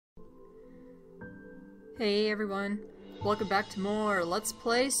Hey everyone, welcome back to more Let's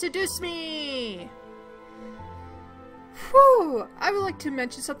Play Seduce Me! Whew! I would like to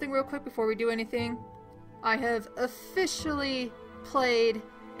mention something real quick before we do anything. I have officially played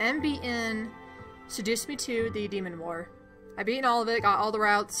and beaten Seduce Me 2, the Demon War. I beaten all of it, got all the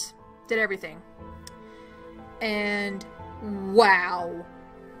routes, did everything. And wow!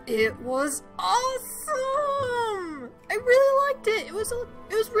 It was awesome! I really liked it. It was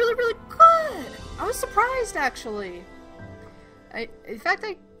really, really good. I was surprised, actually. In fact,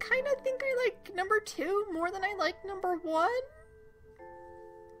 I kind of think I like number 2 more than I like number 1.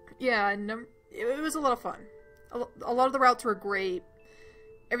 Yeah, it was a lot of fun. A lot of the routes were great.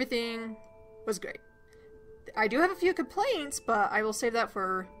 Everything was great. I do have a few complaints, but I will save that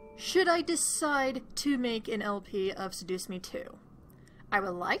for should I decide to make an LP of Seduce Me 2. I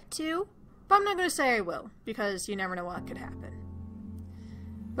would like to, but I'm not going to say I will, because you never know what could happen.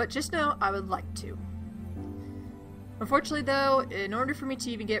 But just know I would like to. Unfortunately though, in order for me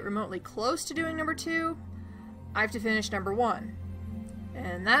to even get remotely close to doing number 2, I have to finish number 1.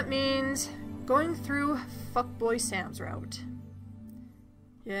 And that means going through Fuckboy Sam's route.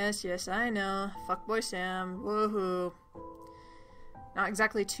 Yes, I know. Fuckboy Sam. Woohoo. Not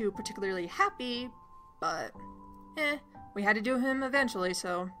exactly too particularly happy, but we had to do him eventually,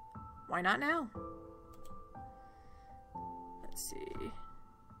 so why not now? Let's see.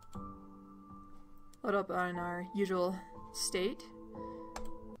 Load up on our usual state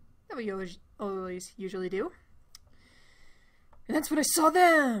that we always usually do. And that's when I saw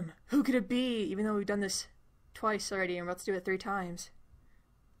them! Who could it be? Even though we've done this twice already and we're about to do it 3 times.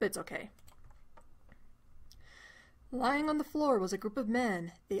 But it's okay. Lying on the floor was a group of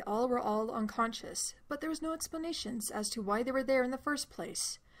men. They were all unconscious, but there was no explanations as to why they were there in the first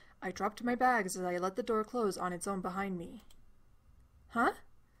place. I dropped my bags as I let the door close on its own behind me. Huh?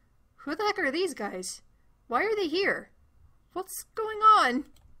 Who the heck are these guys? Why are they here? What's going on?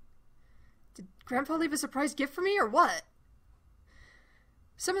 Did Grandpa leave a surprise gift for me, or what?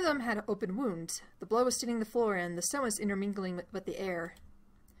 Some of them had open wounds. The blood was staining the floor, and the sun was intermingling with the air.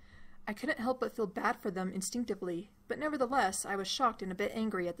 I couldn't help but feel bad for them instinctively, but nevertheless I was shocked and a bit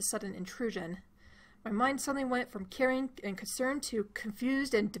angry at the sudden intrusion. My mind suddenly went from caring and concerned to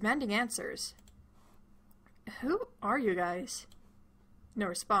confused and demanding answers. Who are you guys? No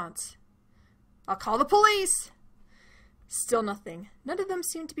response. I'll call the police! Still nothing. None of them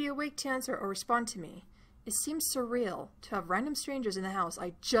seemed to be awake to answer or respond to me. It seemed surreal to have random strangers in the house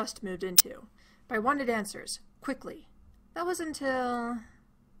I just moved into. But I wanted answers, quickly. That was until...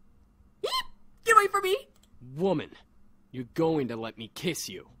 Eep! Get away from me! Woman, you're going to let me kiss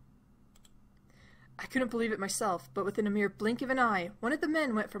you. I couldn't believe it myself, but within a mere blink of an eye, one of the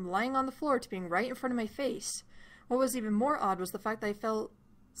men went from lying on the floor to being right in front of my face. What was even more odd was the fact that I felt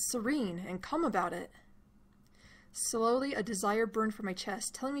serene and calm about it. Slowly, a desire burned from my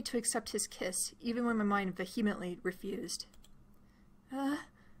chest, telling me to accept his kiss, even when my mind vehemently refused. Go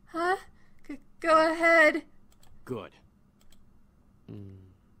ahead. Good.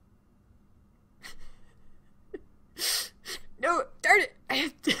 No, darn it!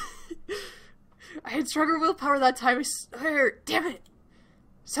 I had stronger willpower that time, I swear. Damn it!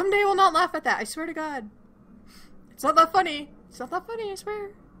 Someday I will not laugh at that, I swear to God. It's not that funny. It's not that funny, I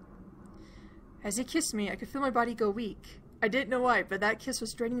swear. As he kissed me, I could feel my body go weak. I didn't know why, but that kiss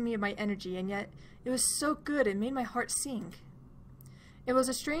was draining me of my energy, and yet it was so good it made my heart sing. It was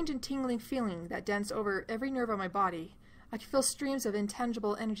a strange and tingling feeling that danced over every nerve on my body. I could feel streams of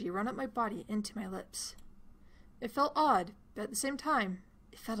intangible energy run up my body into my lips. It felt odd, but at the same time,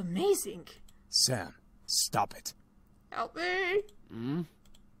 it felt amazing. Sam, stop it. Help me!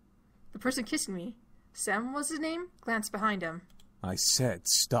 The person kissing me, Sam was his name, glanced behind him. I said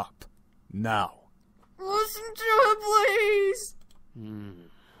stop. Now. Listen to him, please!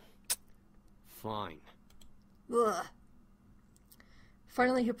 Fine. Ugh.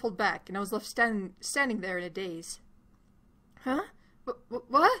 Finally he pulled back, and I was left standing there in a daze. Huh?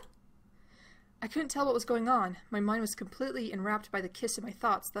 What? I couldn't tell what was going on. My mind was completely enwrapped by the kiss of my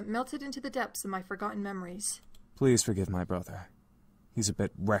thoughts that melted into the depths of my forgotten memories. Please forgive my brother. He's a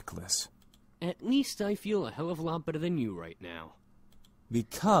bit reckless. At least I feel a hell of a lot better than you right now.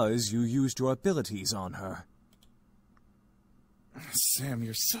 Because you used your abilities on her. Sam,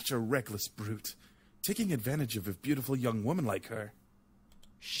 you're such a reckless brute. Taking advantage of a beautiful young woman like her.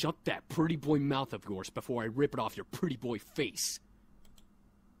 Shut that pretty boy mouth of yours before I rip it off your pretty boy face.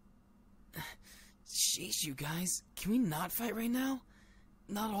 Sheesh, you guys. Can we not fight right now?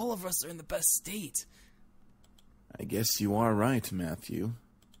 Not all of us are in the best state. I guess you are right, Matthew.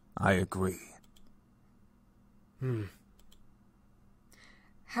 I agree.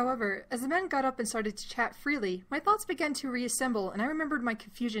 However, as the men got up and started to chat freely, my thoughts began to reassemble and I remembered my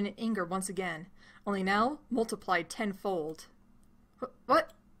confusion and anger once again, only now multiplied tenfold.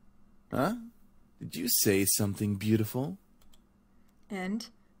 What? Huh? Did you say something beautiful? And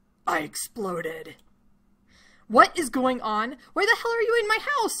I exploded. What is going on? Why the hell are you in my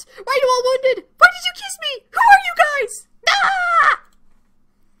house? Why are you all wounded? Why did you kiss me? Who are you guys? Ah!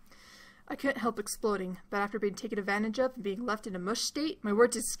 I couldn't help exploding, but after being taken advantage of and being left in a mush state, my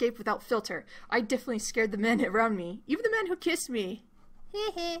words escaped without filter. I definitely scared the men around me, even the men who kissed me.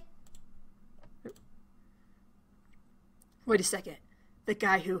 Wait a second. The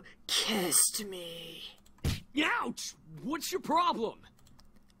guy who kissed me. Ouch! What's your problem?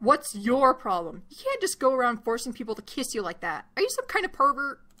 What's your problem? You can't just go around forcing people to kiss you like that. Are you some kind of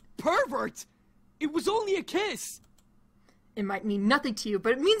pervert? Pervert? It was only a kiss! It might mean nothing to you,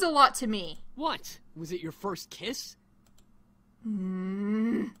 but it means a lot to me. What? Was it your first kiss?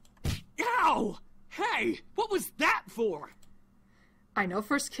 Mm. Ow! Hey! What was that for? I know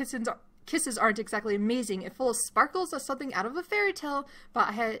first kisses aren't exactly amazing and full of sparkles or something out of a fairy tale, but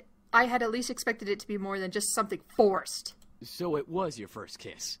I had at least expected it to be more than just something forced. So it was your first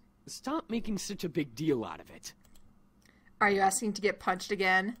kiss. Stop making such a big deal out of it. Are you asking to get punched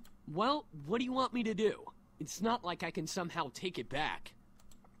again? Well, what do you want me to do? It's not like I can somehow take it back.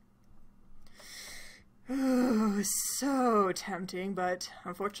 Ooh, so tempting, but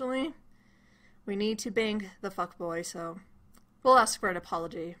unfortunately, we need to bang the fuckboy, so we'll ask for an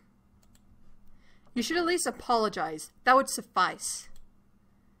apology. You should at least apologize. That would suffice.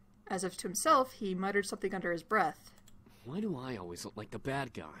 As if to himself, he muttered something under his breath. Why do I always look like the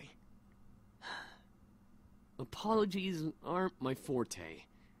bad guy? Apologies aren't my forte,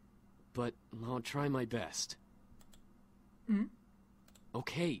 but I'll try my best. Hmm?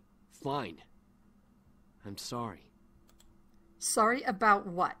 Okay, fine. I'm sorry. Sorry about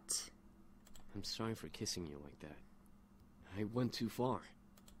what? I'm sorry for kissing you like that. I went too far.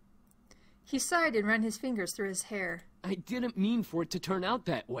 He sighed and ran his fingers through his hair. I didn't mean for it to turn out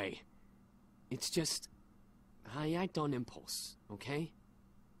that way. It's just, I act on impulse, okay?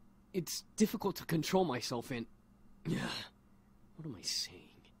 It's difficult to control myself and... What am I saying?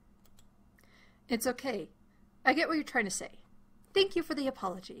 It's okay. I get what you're trying to say. Thank you for the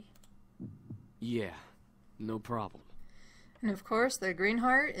apology. Yeah, no problem. And of course, the green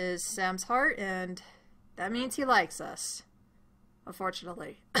heart is Sam's heart, and that means he likes us.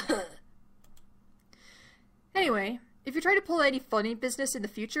 Unfortunately. Anyway, if you try to pull any funny business in the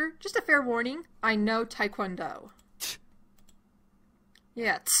future, just a fair warning, I know Taekwondo.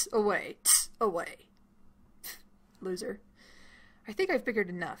 Yeah, away, away. Loser. I think I've figured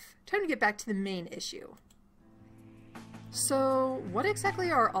enough. Time to get back to the main issue. So, what exactly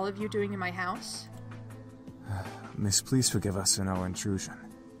are all of you doing in my house? Miss, please forgive us in our intrusion.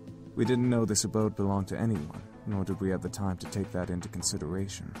 We didn't know this abode belonged to anyone, nor did we have the time to take that into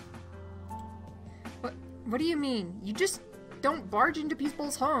consideration. What do you mean? You just don't barge into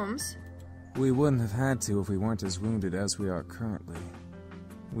people's homes. We wouldn't have had to if we weren't as wounded as we are currently.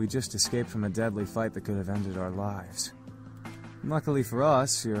 We just escaped from a deadly fight that could have ended our lives. Luckily for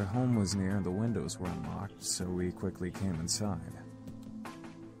us, your home was near and the windows were unlocked, so we quickly came inside.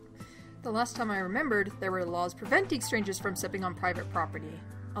 The last time I remembered, there were laws preventing strangers from stepping on private property.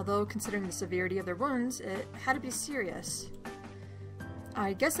 Although, considering the severity of their wounds, it had to be serious.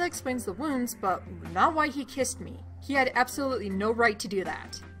 I guess that explains the wounds, but not why he kissed me. He had absolutely no right to do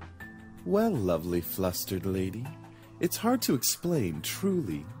that. Well, lovely flustered lady, it's hard to explain,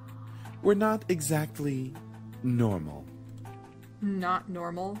 truly. We're not exactly normal. Not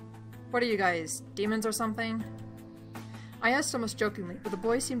normal? What are you guys, demons or something? I asked almost jokingly, but the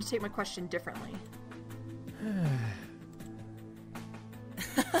boy seemed to take my question differently.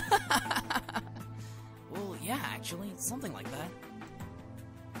 Well, yeah, actually, something like that.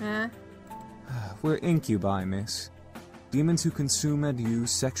 Huh? We're incubi, miss. Demons who consume and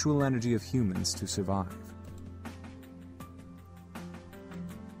use sexual energy of humans to survive.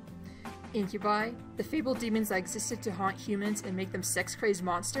 Incubi? The fabled demons that existed to haunt humans and make them sex-crazed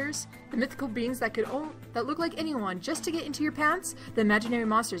monsters? The mythical beings that that look like anyone just to get into your pants? The imaginary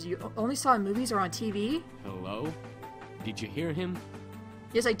monsters you only saw in movies or on TV? Hello? Did you hear him?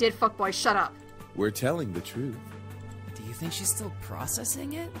 Yes, I did, fuckboy. Shut up. We're telling the truth. Do you think she's still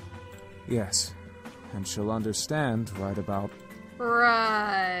processing it? Yes, and she'll understand right about...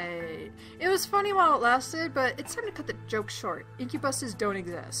 Right. It was funny while it lasted, but it's time to cut the joke short. Incubuses don't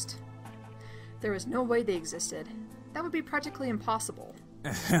exist. There was no way they existed. That would be practically impossible.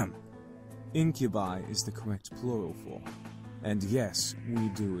 Ahem. Incubi is the correct plural form. And yes, we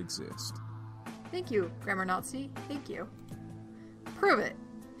do exist. Thank you, Grammar Nazi. Thank you. Prove it.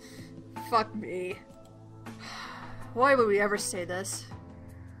 Fuck me. Why would we ever say this?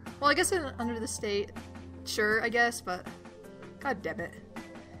 Well, I guess under the state, sure, I guess, but god damn it.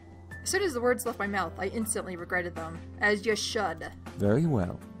 As soon as the words left my mouth, I instantly regretted them, as you should. Very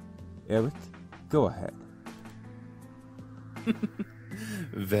well. Eric, go ahead.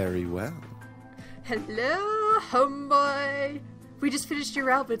 Very well. Hello, homeboy. We just finished your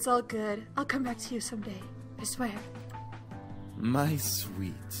route, but it's all good. I'll come back to you someday. I swear. My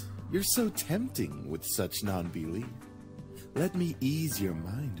sweet, you're so tempting with such non-belief. Let me ease your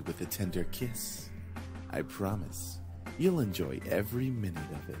mind with a tender kiss. I promise you'll enjoy every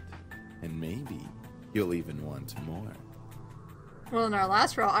minute of it. And maybe you'll even want more. Well, in our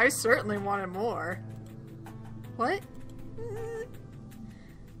last route, I certainly wanted more. What?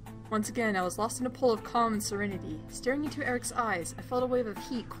 Once again, I was lost in a pool of calm and serenity. Staring into Eric's eyes, I felt a wave of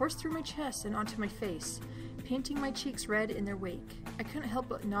heat course through my chest and onto my face, painting my cheeks red in their wake. I couldn't help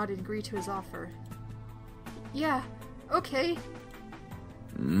but nod and agree to his offer. Yeah, okay.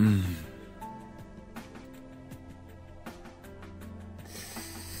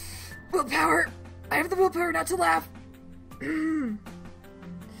 Willpower! I have the willpower not to laugh!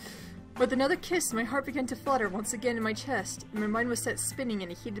 With another kiss, my heart began to flutter once again in my chest, and my mind was set spinning in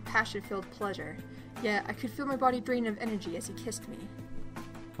a heated passion-filled pleasure. Yet, I could feel my body drain of energy as he kissed me.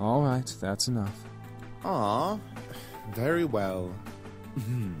 Alright, that's enough. Aw, very well.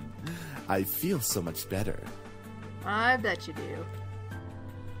 I feel so much better. I bet you do.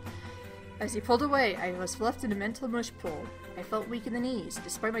 As he pulled away, I was left in a mental mush pool. I felt weak in the knees,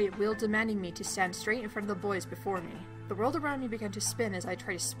 despite my will demanding me to stand straight in front of the boys before me. The world around me began to spin as I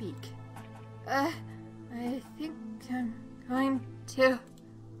tried to speak. I think I'm going to...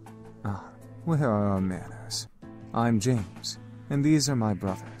 Ah, where are our manners? I'm James, and these are my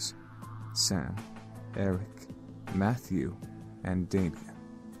brothers. Sam, Eric, Matthew, and Damien.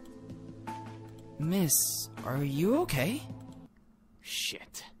 Miss, are you okay?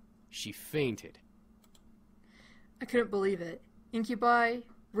 Shit. She fainted. I couldn't believe it. Incubi?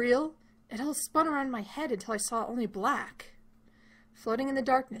 Real? It all spun around my head until I saw only black. Floating in the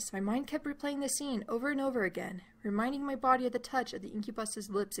darkness, my mind kept replaying the scene over and over again, reminding my body of the touch of the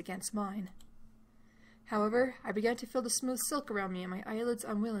incubus's lips against mine. However, I began to feel the smooth silk around me and my eyelids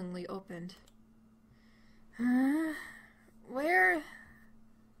unwillingly opened. Where?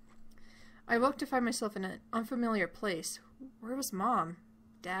 I woke to find myself in an unfamiliar place. Where was Mom?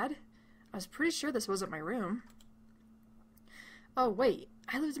 Dad? I was pretty sure this wasn't my room. Oh wait,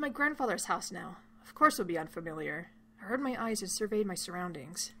 I lived in my grandfather's house now. Of course it would be unfamiliar. I heard my eyes and surveyed my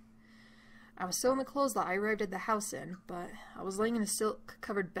surroundings. I was still in the clothes that I arrived at the house in, but I was laying in a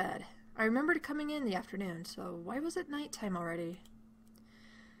silk-covered bed. I remembered coming in the afternoon, so why was it nighttime already?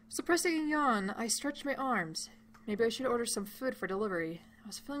 Suppressing a yawn, I stretched my arms. Maybe I should order some food for delivery. I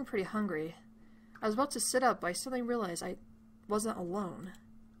was feeling pretty hungry. I was about to sit up, but I suddenly realized I wasn't alone.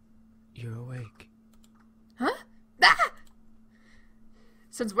 You're awake. Huh? Ah!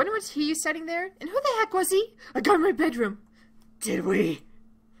 Since when was he standing there? And who the heck was he? I got in my bedroom. Did we?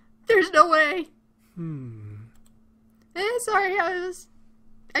 There's no way. Sorry,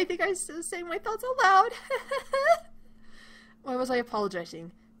 I think I was saying my thoughts out loud. Why was I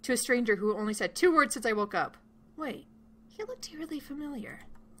apologizing? To a stranger who only said 2 words since I woke up. Wait, he looked eerily familiar.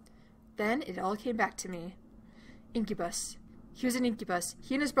 Then it all came back to me. Incubus. He was an incubus.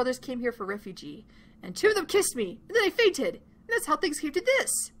 He and his brothers came here for refugee. And 2 of them kissed me. And then I fainted. And that's how things came to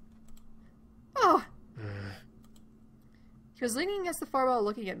this. Oh. He was leaning against the far wall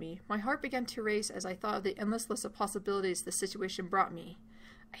looking at me. My heart began to race as I thought of the endless list of possibilities the situation brought me.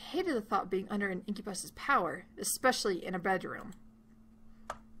 I hated the thought of being under an incubus's power, especially in a bedroom.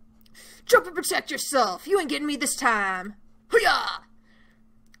 Jump and protect yourself! You ain't getting me this time! Hoo-yah!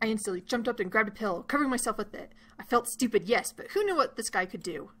 I instantly jumped up and grabbed a pillow, covering myself with it. I felt stupid, yes, but who knew what this guy could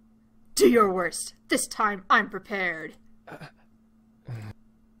do? Do your worst. This time, I'm prepared.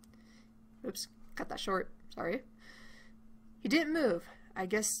 Oops, cut that short. Sorry. He didn't move. I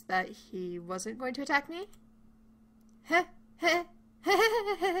guess that he wasn't going to attack me? Heh, heh,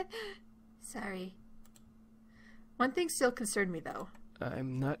 heh. Sorry. One thing still concerned me, though.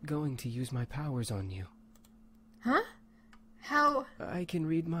 I'm not going to use my powers on you. Huh? How? I can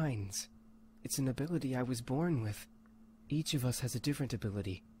read minds. It's an ability I was born with. Each of us has a different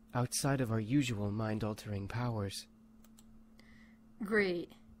ability, outside of our usual mind-altering powers.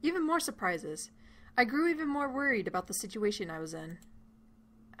 Great. Even more surprises. I grew even more worried about the situation I was in.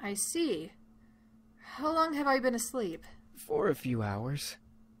 I see. How long have I been asleep? For a few hours.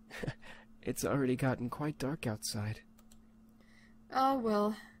 It's already gotten quite dark outside. Oh,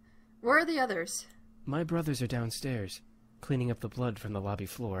 well. Where are the others? My brothers are downstairs, cleaning up the blood from the lobby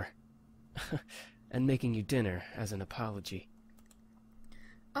floor. and making you dinner as an apology.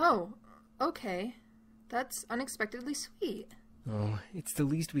 Oh, okay. That's unexpectedly sweet. Oh, it's the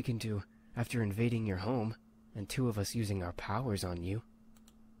least we can do after invading your home, and two of us using our powers on you.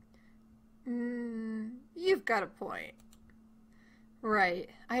 You've got a point. Right,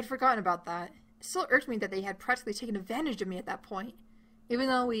 I had forgotten about that. It still irked me that they had practically taken advantage of me at that point. Even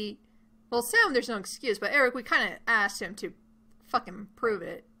though well, Sam, there's no excuse, but Eric, we kind of asked him to fucking prove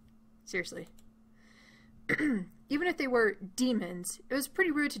it. Seriously. Even if they were demons, it was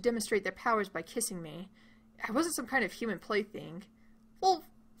pretty rude to demonstrate their powers by kissing me. I wasn't some kind of human plaything. Well,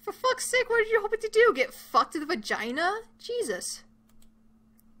 for fuck's sake, what did you hope it to do? Get fucked in the vagina? Jesus.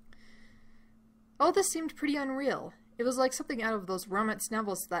 All this seemed pretty unreal. It was like something out of those romance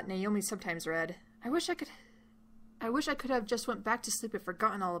novels that Naomi sometimes read. I wish I could have just went back to sleep and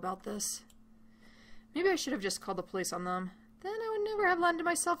forgotten all about this. Maybe I should have just called the police on them. Then I would never have landed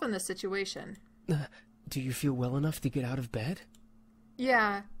myself in this situation. Do you feel well enough to get out of bed?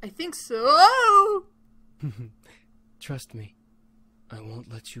 Yeah, I think so. Trust me, I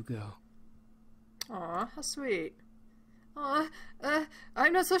won't let you go. Aw, how sweet.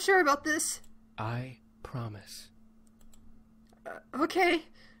 I'm not so sure about this. I promise. Okay,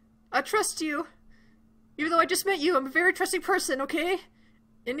 I trust you. Even though I just met you, I'm a very trusting person, okay?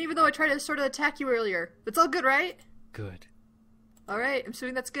 And even though I tried to sort of attack you earlier, it's all good, right? Good. Alright, I'm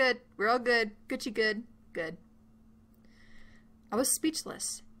assuming that's good. We're all good. Gucci good. Good. I was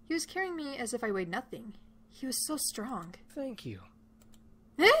speechless. He was carrying me as if I weighed nothing. He was so strong. Thank you.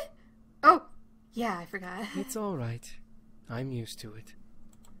 Eh? Oh, yeah, I forgot. It's all right. I'm used to it.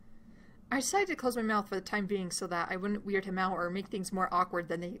 I decided to close my mouth for the time being so that I wouldn't weird him out or make things more awkward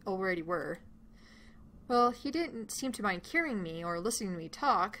than they already were. Well, he didn't seem to mind carrying me or listening to me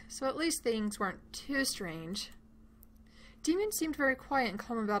talk, so at least things weren't too strange. Demon seemed very quiet and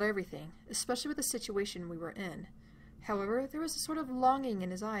calm about everything, especially with the situation we were in. However, there was a sort of longing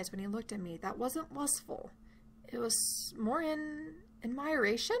in his eyes when he looked at me that wasn't lustful. It was more in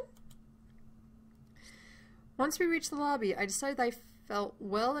admiration? Once we reached the lobby, I decided that I felt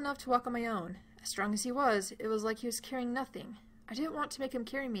well enough to walk on my own. As strong as he was, it was like he was carrying nothing. I didn't want to make him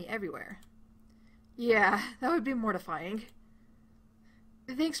carry me everywhere. Yeah, that would be mortifying.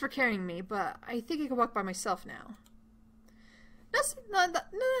 Thanks for carrying me, but I think I can walk by myself now.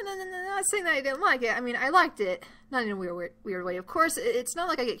 Not saying that I didn't like it. I mean, I liked it. Not in a weird way, of course. It's not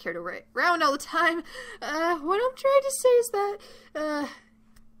like I get carried around all the time. What I'm trying to say is that,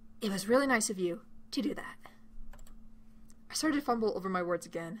 it was really nice of you to do that. I started to fumble over my words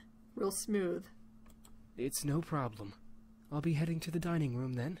again. Real smooth. It's no problem. I'll be heading to the dining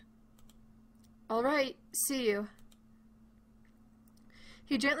room then. Alright, see you.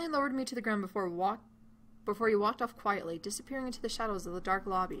 He gently lowered me to the ground before he walked off quietly, disappearing into the shadows of the dark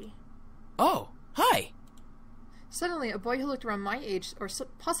lobby. Oh, hi! Suddenly, a boy who looked around my age, or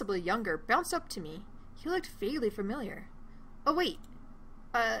possibly younger, bounced up to me. He looked vaguely familiar. Oh wait,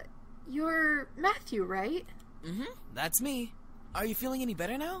 you're Matthew, right? Mm-hmm, that's me. Are you feeling any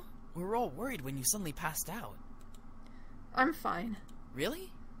better now? We were all worried when you suddenly passed out. I'm fine.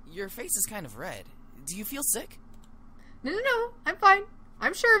 Really? Your face is kind of red. Do you feel sick? No, I'm fine.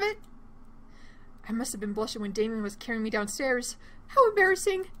 I'm sure of it. I must have been blushing when Damien was carrying me downstairs. How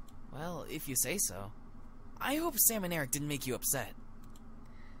embarrassing. Well, if you say so. I hope Sam and Eric didn't make you upset.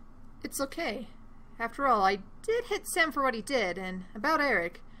 It's okay. After all, I did hit Sam for what he did, and about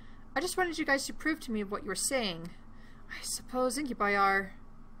Eric, I just wanted you guys to prove to me what you were saying. I suppose incubi are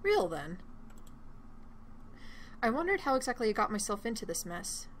real, then. I wondered how exactly I got myself into this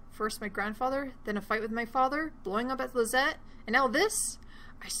mess. First my grandfather, then a fight with my father, blowing up at Lizette, and now this?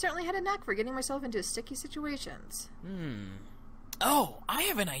 I certainly had a knack for getting myself into sticky situations. Oh, I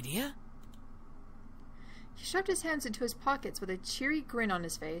have an idea. He shoved his hands into his pockets with a cheery grin on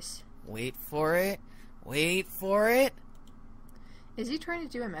his face. Wait for it. Wait for it. Is he trying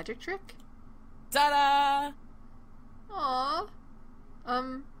to do a magic trick? Ta-da! Aww.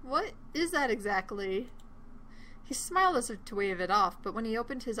 What is that exactly? He smiled as if to wave it off, but when he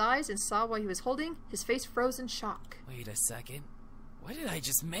opened his eyes and saw what he was holding, his face froze in shock. Wait a second. What did I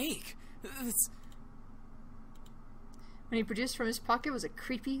just make? When he produced from his pocket was a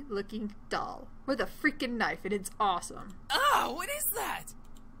creepy-looking doll with a freaking knife, and it's awesome. Ah, what is that?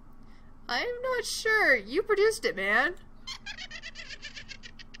 I'm not sure. You produced it, man.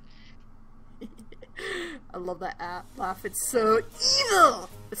 I love that laugh. It's so evil,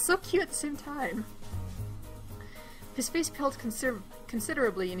 but so cute at the same time. His face paled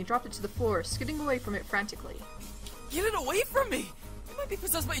considerably, and he dropped it to the floor, skidding away from it frantically. Get it away from me! It might be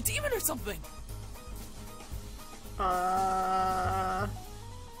possessed by a demon or something! Fine.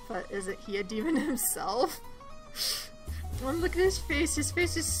 But isn't he a demon himself? Oh, look at his face. His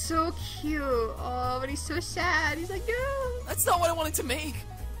face is so cute. Oh, but he's so sad. He's like, no. That's not what I wanted to make.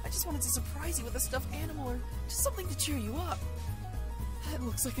 I just wanted to surprise you with a stuffed animal or just something to cheer you up. That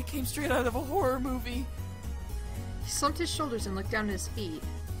looks like it came straight out of a horror movie. He slumped his shoulders and looked down at his feet.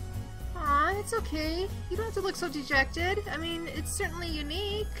 Aw, it's okay. You don't have to look so dejected. I mean, it's certainly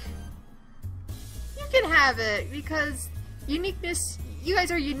unique. You can have it, because uniqueness, you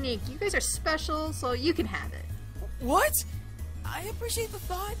guys are unique. You guys are special, so you can have it. What? I appreciate the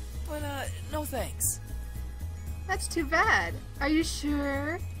thought, but no thanks. That's too bad. Are you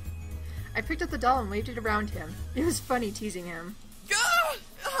sure? I picked up the doll and waved it around him. It was funny teasing him. Ah!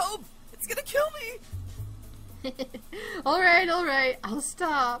 Help! It's gonna kill me! Alright, I'll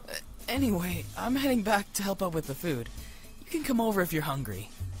stop. Anyway, I'm heading back to help out with the food. You can come over if you're hungry.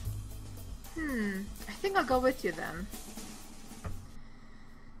 I think I'll go with you then.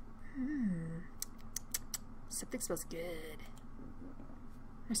 Something smells good.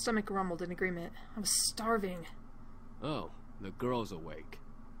 My stomach rumbled in agreement. I was starving. Oh, the girl's awake.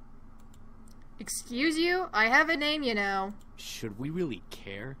 Excuse you? I have a name, you know. Should we really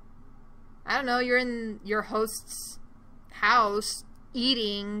care? I don't know, you're in your host's house,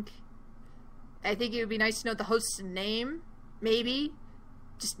 eating. I think it would be nice to know the host's name. Maybe.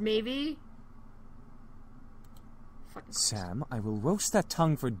 Just maybe. Fucking Sam, I will roast that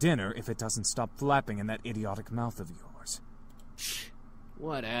tongue for dinner if it doesn't stop flapping in that idiotic mouth of yours. Shh.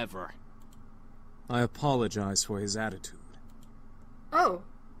 Whatever. I apologize for his attitude. Oh,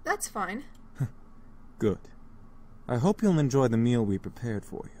 that's fine. Good. I hope you'll enjoy the meal we prepared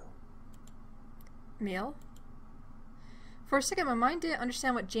for you. Meal? For a second, my mind didn't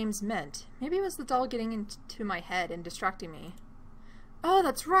understand what James meant. Maybe it was the doll getting into my head and distracting me. Oh,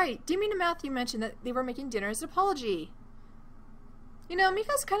 that's right. Damien and Matthew mentioned that they were making dinner as an apology. You know,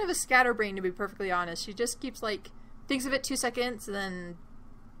 Mika's kind of a scatterbrain, to be perfectly honest. She just keeps, like, thinks of it 2 seconds, and then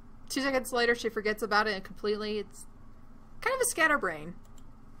 2 seconds later she forgets about it completely. It's kind of a scatterbrain.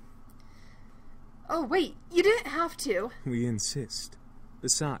 Oh, wait. You didn't have to. We insist.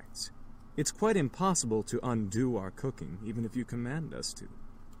 Besides, it's quite impossible to undo our cooking, even if you command us to.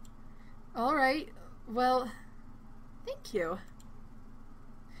 Alright. Well, thank you.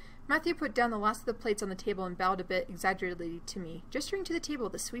 Matthew put down the last of the plates on the table and bowed a bit exaggeratedly to me, gesturing to the table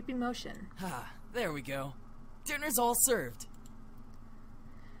with a sweeping motion. Ah, there we go. Dinner's all served.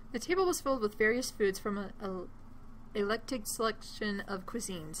 The table was filled with various foods from an eclectic selection of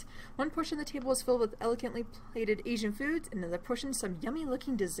cuisines. One portion of the table was filled with elegantly plated Asian foods, and another portion some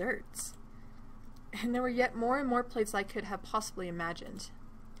yummy-looking desserts. And there were yet more and more plates I could have possibly imagined.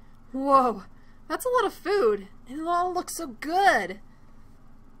 Whoa, that's a lot of food, and it all looks so good!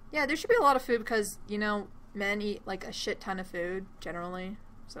 Yeah, there should be a lot of food because, you know, men eat like a shit ton of food, generally,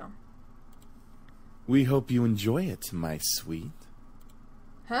 so. We hope you enjoy it, my sweet.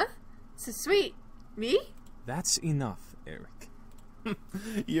 Huh? So sweet. Me? That's enough, Eric.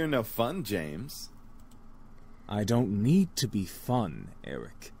 You're no fun, James. I don't need to be fun,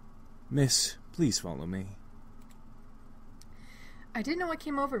 Eric. Miss, please follow me. I didn't know what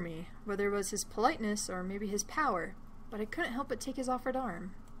came over me, whether it was his politeness or maybe his power, but I couldn't help but take his offered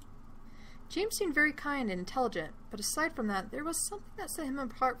arm. James seemed very kind and intelligent, but aside from that, there was something that set him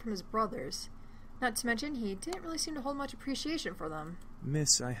apart from his brothers. Not to mention, he didn't really seem to hold much appreciation for them.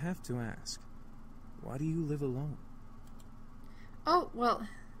 Miss, I have to ask, why do you live alone? Oh, well,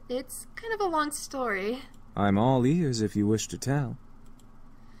 it's kind of a long story. I'm all ears if you wish to tell.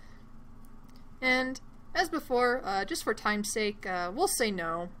 And, as before, just for time's sake, we'll say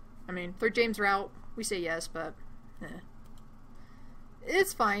no. I mean, for James' route, we say yes, but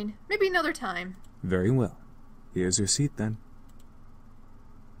it's fine. Maybe another time. Very well. Here's your seat, then.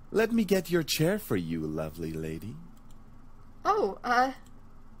 Let me get your chair for you, lovely lady. Oh,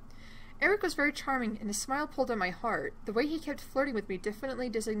 Eric was very charming, and his smile pulled at my heart. The way he kept flirting with me definitely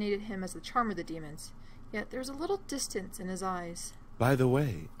designated him as the charm of the demons. Yet there was a little distance in his eyes. By the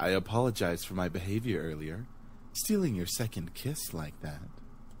way, I apologize for my behavior earlier. Stealing your second kiss like that.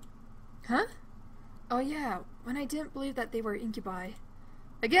 Huh? Oh yeah, when I didn't believe that they were incubi.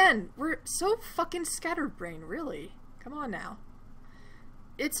 Again, we're so fucking scatterbrained, really. Come on now.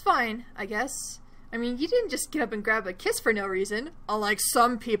 It's fine, I guess. I mean, you didn't just get up and grab a kiss for no reason, unlike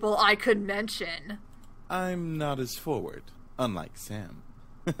some people I could mention. I'm not as forward, unlike Sam.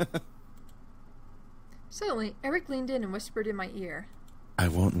 Suddenly, Eric leaned in and whispered in my ear. I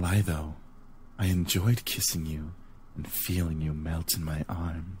won't lie, though. I enjoyed kissing you and feeling you melt in my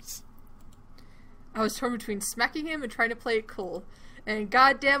arms. I was torn between smacking him and trying to play it cool. And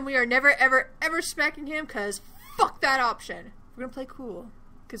goddamn, we are never, ever, ever smacking him, cause fuck that option. We're gonna play cool.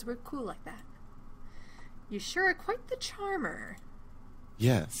 because we're cool like that. You sure are quite the charmer.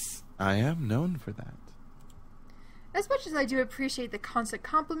 Yes, I am known for that. As much as I do appreciate the constant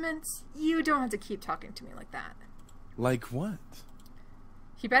compliments, you don't have to keep talking to me like that. Like what?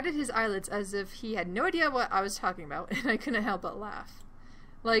 He batted his eyelids as if he had no idea what I was talking about, and I couldn't help but laugh.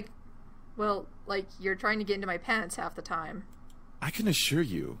 Like you're trying to get into my pants half the time. I can assure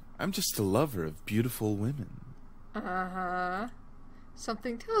you, I'm just a lover of beautiful women. Uh-huh.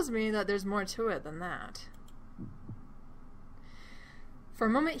 Something tells me that there's more to it than that. For a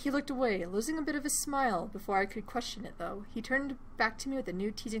moment he looked away, losing a bit of his smile. Before I could question it, though, he turned back to me with a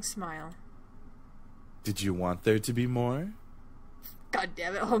new teasing smile. Did you want there to be more? God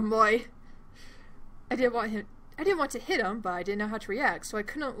damn it, homeboy. I didn't want to hit him, but I didn't know how to react, so I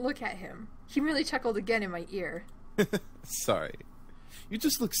couldn't look at him. He merely chuckled again in my ear. Sorry. You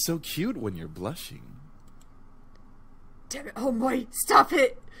just look so cute when you're blushing. Damn it, homeboy, stop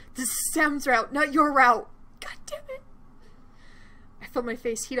it! This is Sam's route, not your route! God damn it! I felt my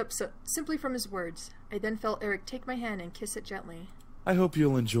face heat up simply from his words. I then felt Eric take my hand and kiss it gently. I hope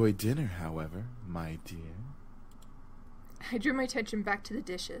you'll enjoy dinner, however, my dear. I drew my attention back to the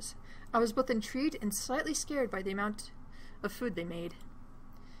dishes. I was both intrigued and slightly scared by the amount of food they made.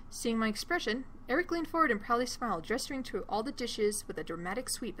 Seeing my expression, Eric leaned forward and proudly smiled, gesturing to all the dishes with a dramatic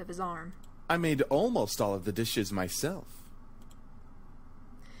sweep of his arm. I made almost all of the dishes myself.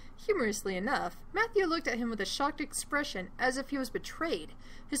 Humorously enough, Matthew looked at him with a shocked expression, as if he was betrayed.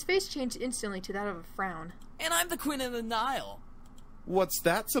 His face changed instantly to that of a frown. And I'm the Queen of the Nile. What's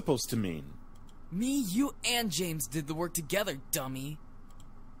that supposed to mean? Me, you, and James did the work together, dummy.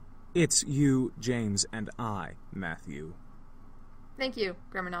 It's you, James, and I, Matthew. Thank you,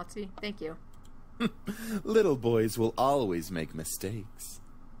 Grammar Nazi. Thank you. Little boys will always make mistakes.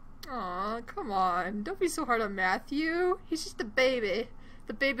 Aw, come on. Don't be so hard on Matthew. He's just a baby.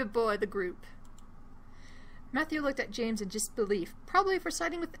 The baby boy of the group. Matthew looked at James in disbelief, probably for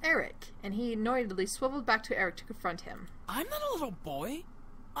siding with Eric, and he annoyedly swiveled back to Eric to confront him. I'm not a little boy.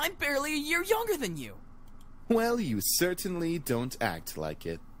 I'm barely a year younger than you. Well, you certainly don't act like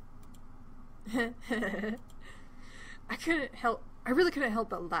it. I really couldn't help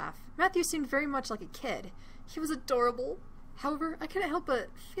but laugh. Matthew seemed very much like a kid. He was adorable. However, I couldn't help but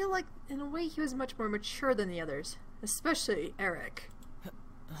feel like, in a way, he was much more mature than the others. Especially Eric.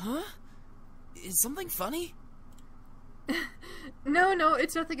 Huh? Is something funny? No,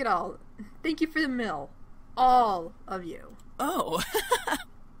 it's nothing at all. Thank you for the meal. All of you. Oh.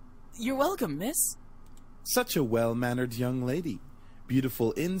 You're welcome, miss. Such a well-mannered young lady.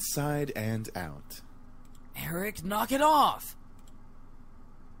 Beautiful inside and out. Eric, knock it off!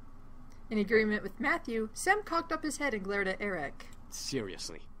 In agreement with Matthew, Sam cocked up his head and glared at Eric.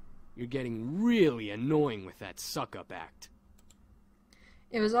 Seriously, you're getting really annoying with that suck-up act.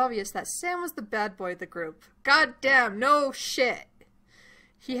 It was obvious that Sam was the bad boy of the group. God damn, no shit!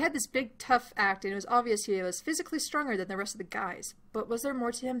 He had this big, tough act, and it was obvious he was physically stronger than the rest of the guys. But was there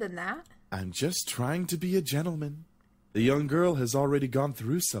more to him than that? I'm just trying to be a gentleman. The young girl has already gone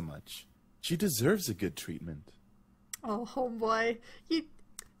through so much. She deserves a good treatment. Oh, homeboy.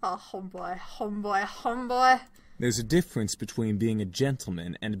 Homeboy. There's a difference between being a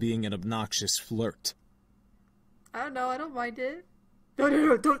gentleman and being an obnoxious flirt. I don't know, I don't mind it.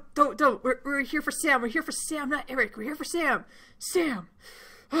 No, don't. We're here for Sam. We're here for Sam, not Eric. We're here for Sam. Sam.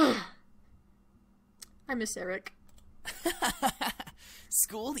 I miss Eric.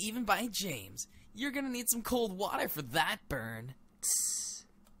 Schooled even by James. You're gonna need some cold water for that burn.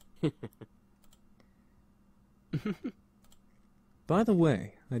 By the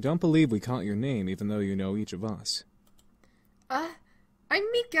way, I don't believe we caught your name, even though you know each of us. I'm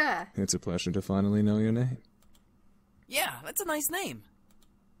Mika. It's a pleasure to finally know your name. Yeah, that's a nice name.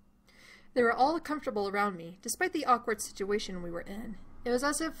 They were all comfortable around me, despite the awkward situation we were in. It was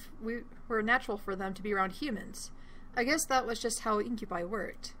as if we were natural for them to be around humans. I guess that was just how incubi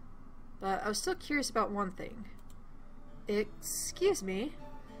worked. But I was still curious about one thing. Excuse me?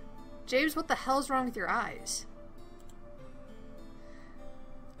 James, what the hell's wrong with your eyes?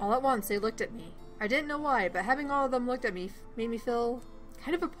 All at once, they looked at me. I didn't know why, but having all of them look at me made me feel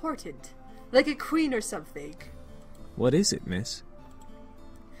kind of important. Like a queen or something. What is it, miss?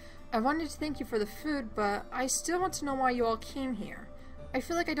 I wanted to thank you for the food, but I still want to know why you all came here. I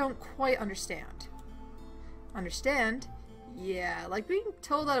feel like I don't quite understand. Understand? Yeah, like being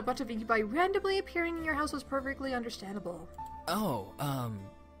told that a bunch of incubi randomly appearing in your house was perfectly understandable. Oh,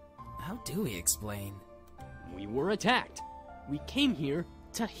 how do we explain? We were attacked. We came here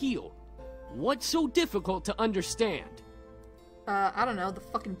to heal. What's so difficult to understand? I don't know, the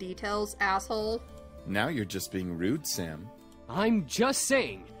fucking details, asshole. Now you're just being rude, Sam. I'm just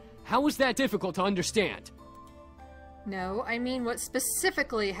saying, how is that difficult to understand? No, I mean what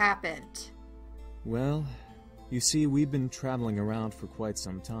specifically happened. Well, you see, we've been traveling around for quite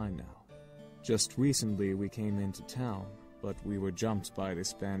some time now. Just recently we came into town, but we were jumped by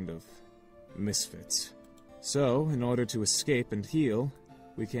this band of misfits. So, in order to escape and heal,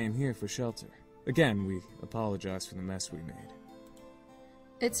 we came here for shelter. Again, we apologize for the mess we made.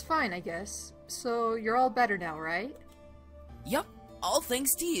 It's fine, I guess. So, you're all better now, right? Yup, all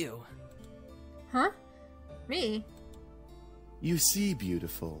thanks to you. Huh? Me? You see,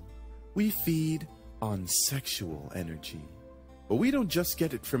 beautiful, we feed on sexual energy. But we don't just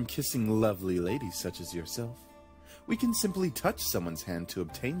get it from kissing lovely ladies such as yourself. We can simply touch someone's hand to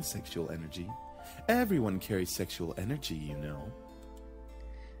obtain sexual energy. Everyone carries sexual energy, you know.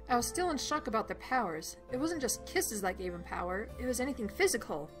 I was still in shock about their powers. It wasn't just kisses that gave him power, it was anything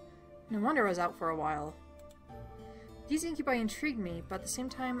physical. No wonder I was out for a while. These incubi intrigued me, but at the same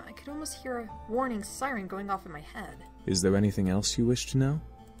time, I could almost hear a warning siren going off in my head. Is there anything else you wish to know?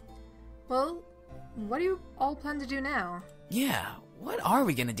 Well, what do you all plan to do now? Yeah, what are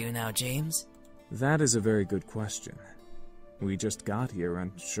we gonna do now, James? That is a very good question. We just got here,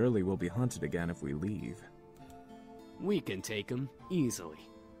 and surely we'll be hunted again if we leave. We can take him, easily.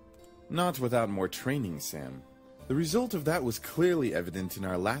 Not without more training, Sam. The result of that was clearly evident in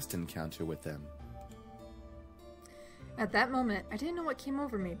our last encounter with them. At that moment, I didn't know what came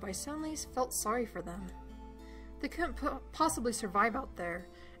over me, but I suddenly felt sorry for them. They couldn't possibly survive out there.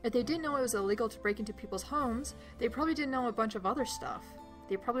 If they didn't know it was illegal to break into people's homes, they probably didn't know a bunch of other stuff.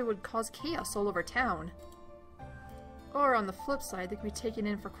 They probably would cause chaos all over town. Or on the flip side, they could be taken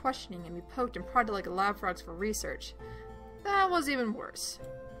in for questioning and be poked and prodded like lab frogs for research. That was even worse.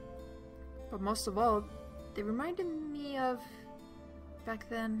 But most of all, they reminded me of... back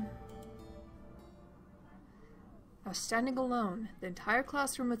then... I was standing alone. The entire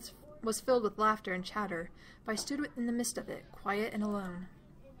classroom was filled with laughter and chatter, but I stood in the midst of it, quiet and alone.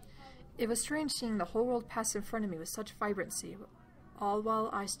 It was strange seeing the whole world pass in front of me with such vibrancy, all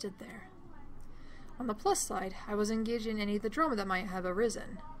while I stood there. On the plus side, I was engaged in any of the drama that might have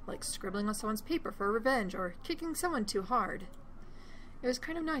arisen, like scribbling on someone's paper for revenge or kicking someone too hard. It was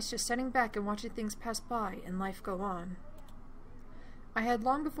kind of nice just standing back and watching things pass by and life go on. I had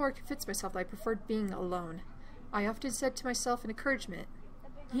long before convinced myself that I preferred being alone. I often said to myself in encouragement,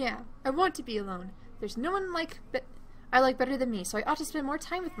 yeah, I want to be alone. There's no one I like better than me, so I ought to spend more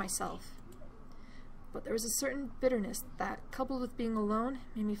time with myself. But there was a certain bitterness that, coupled with being alone,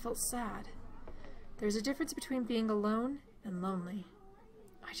 made me feel sad. There's a difference between being alone and lonely.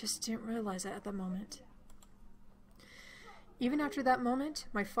 I just didn't realize that at the moment. Even after that moment,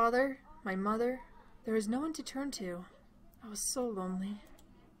 my father, my mother, there was no one to turn to. I was so lonely.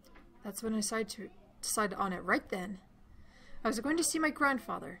 That's when I decided on it right then. I was going to see my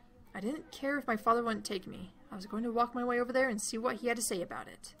grandfather. I didn't care if my father wouldn't take me. I was going to walk my way over there and see what he had to say about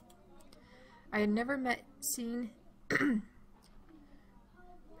it. I had never seen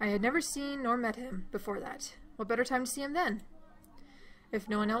nor met him before that. What better time to see him then? If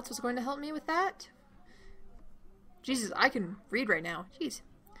no one else was going to help me with that... Jesus, I can read right now. Jeez.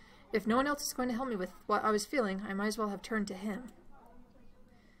 If no one else was going to help me with what I was feeling, I might as well have turned to him.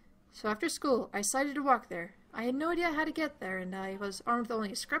 So after school, I decided to walk there. I had no idea how to get there, and I was armed with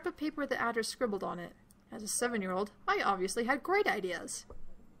only a scrap of paper with the address scribbled on it. As a 7-year-old, I obviously had great ideas.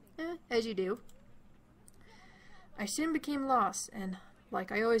 As you do. I soon became lost, and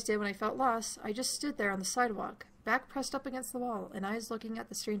like I always did when I felt lost, I just stood there on the sidewalk, back pressed up against the wall, and eyes looking at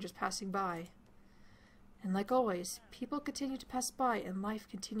the strangers passing by. And like always, people continued to pass by, and life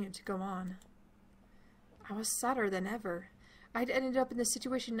continued to go on. I was sadder than ever. I'd ended up in the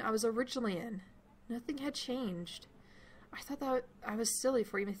situation I was originally in. Nothing had changed. I thought that I was silly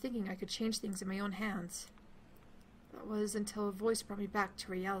for even thinking I could change things in my own hands. That was until a voice brought me back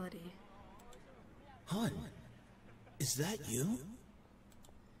to reality. Hun, is that you?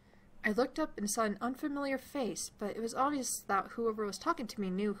 I looked up and saw an unfamiliar face, but it was obvious that whoever was talking to me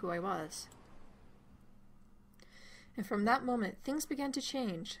knew who I was. And from that moment, things began to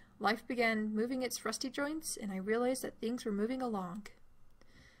change. Life began moving its rusty joints, and I realized that things were moving along.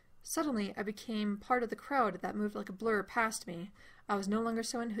 Suddenly, I became part of the crowd that moved like a blur past me. I was no longer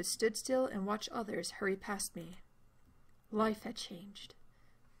someone who stood still and watched others hurry past me. Life had changed.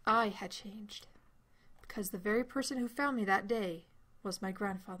 I had changed. Because the very person who found me that day was my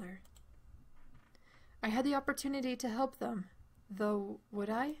grandfather. I had the opportunity to help them, though would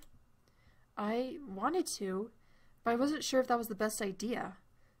I? I wanted to, but I wasn't sure if that was the best idea.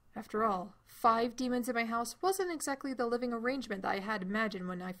 After all, 5 demons in my house wasn't exactly the living arrangement that I had imagined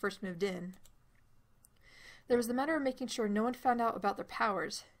when I first moved in. There was the matter of making sure no one found out about their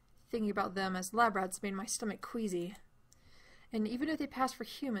powers. Thinking about them as lab rats made my stomach queasy. And even if they passed for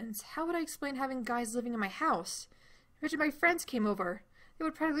humans, how would I explain having guys living in my house? Imagine my friends came over. They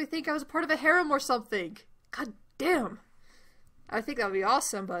would probably think I was a part of a harem or something. God damn. I think that would be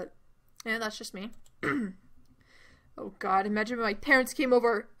awesome, but yeah, that's just me. Oh god, imagine when my parents came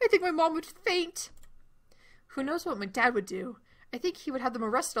over. I think my mom would faint. Who knows what my dad would do? I think he would have them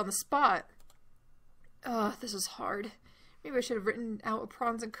arrested on the spot. Ugh, this is hard. Maybe I should have written out a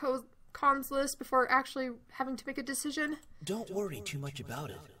pros and cons list before actually having to make a decision. Don't worry too much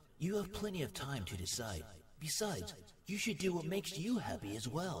about it. You have plenty of time to decide. Besides, you should do what makes you happy as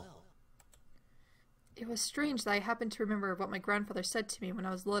well. It was strange that I happened to remember what my grandfather said to me when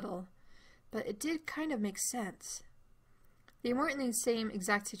I was little, but it did kind of make sense. They weren't in the same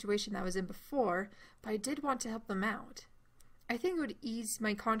exact situation I was in before, but I did want to help them out. I think it would ease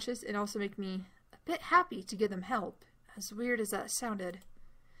my conscience and also make me a bit happy to give them help, as weird as that sounded.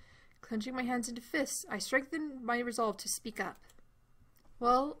 Clenching my hands into fists, I strengthened my resolve to speak up.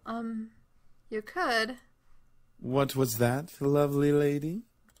 Well, you could. What was that, lovely lady?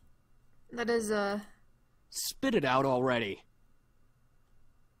 That is, Spit it out already.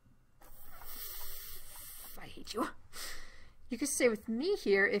 I hate you. You could stay with me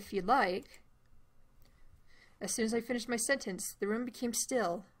here if you'd like. As soon as I finished my sentence, the room became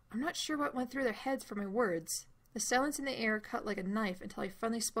still. I'm not sure what went through their heads for my words. The silence in the air cut like a knife until I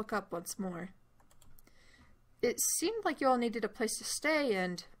finally spoke up once more. It seemed like you all needed a place to stay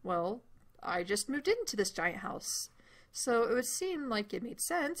and, well, I just moved into this giant house. So it would seem like it made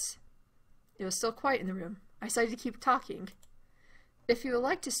sense. It was still quiet in the room. I decided to keep talking. If you would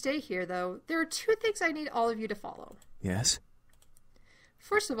like to stay here, though, there are 2 things I need all of you to follow. Yes?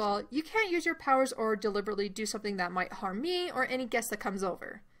 First of all, you can't use your powers or deliberately do something that might harm me or any guest that comes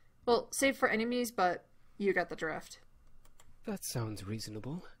over. Well, save for enemies, but you got the drift. That sounds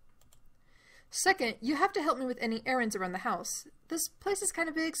reasonable. Second, you have to help me with any errands around the house. This place is kind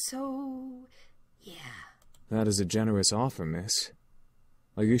of big, so yeah. That is a generous offer, miss.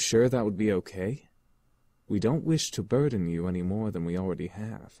 Are you sure that would be okay? We don't wish to burden you any more than we already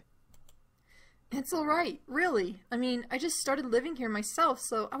have. It's alright, really. I mean, I just started living here myself,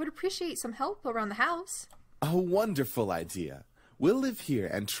 so I would appreciate some help around the house. A wonderful idea. We'll live here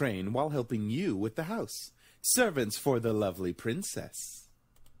and train while helping you with the house. Servants for the lovely princess.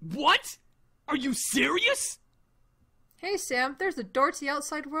 What? Are you serious? Hey Sam, there's a door to the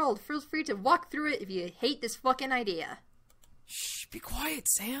outside world. Feel free to walk through it if you hate this fucking idea. Shh, be quiet,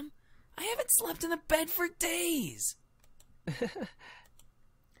 Sam. I haven't slept in a bed for days.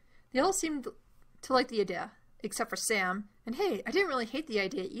 They all seemed to like the idea, except for Sam. And hey, I didn't really hate the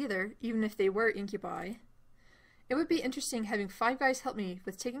idea either, even if they were incubi. It would be interesting having 5 guys help me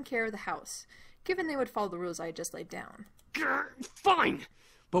with taking care of the house, given they would follow the rules I had just laid down. Grr, fine,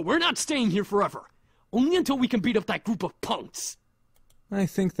 but we're not staying here forever. Only until we can beat up that group of punks. I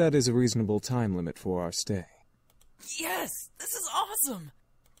think that is a reasonable time limit for our stay. Yes, this is awesome.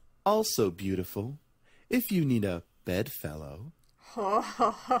 Also beautiful, if you need a bedfellow.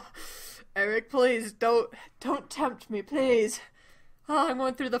 Eric, please, don't tempt me, please. Oh, I'm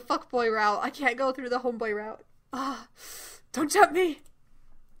going through the fuckboy route. I can't go through the homeboy route. Don't tempt me.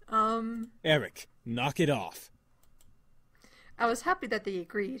 Eric, knock it off. I was happy that they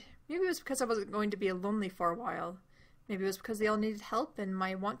agreed. Maybe it was because I wasn't going to be lonely for a while. Maybe it was because they all needed help and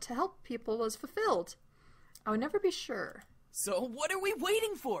my want to help people was fulfilled. I would never be sure. So what are we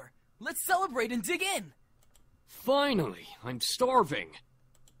waiting for? Let's celebrate and dig in. Finally, I'm starving.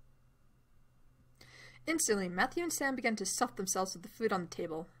 Instantly, Matthew and Sam began to stuff themselves with the food on the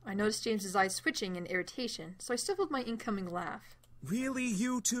table. I noticed James's eyes twitching in irritation, so I stifled my incoming laugh. Really,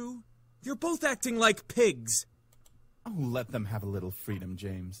 you two? You're both acting like pigs. Oh, let them have a little freedom,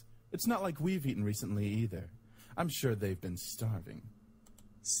 James. It's not like we've eaten recently either. I'm sure they've been starving.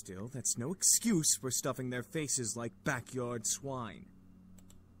 Still, that's no excuse for stuffing their faces like backyard swine.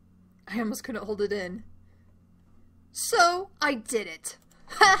 I almost couldn't hold it in. So, I did it.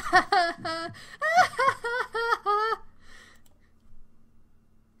 I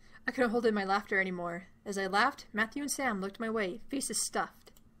couldn't hold in my laughter anymore. As I laughed, Matthew and Sam looked my way, faces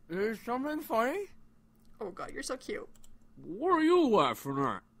stuffed. Is something funny? Oh god, you're so cute. What are you laughing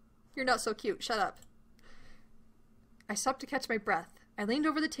at? You're not so cute, shut up. I stopped to catch my breath. I leaned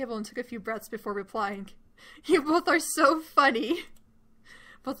over the table and took a few breaths before replying. You both are so funny.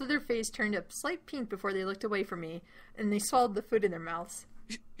 Both of their faces turned a slight pink before they looked away from me, and they swallowed the food in their mouths.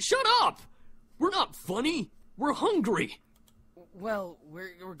 Shut up! We're not funny. We're hungry. Well,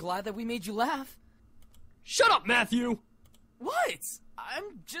 we're glad that we made you laugh. Shut up, Matthew! What?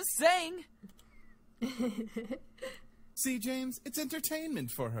 I'm just saying. See, James, it's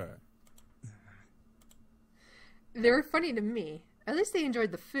entertainment for her. They were funny to me. At least they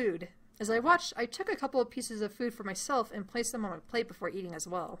enjoyed the food. As I watched, I took a couple of pieces of food for myself and placed them on my plate before eating as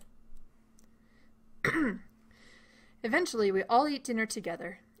well. Eventually, we all ate dinner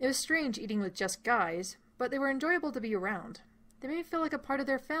together. It was strange eating with just guys, but they were enjoyable to be around. They made me feel like a part of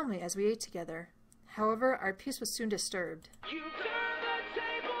their family as we ate together. However, our peace was soon disturbed.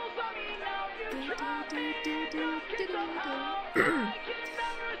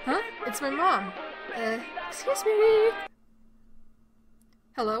 Huh? It's my mom. Excuse me.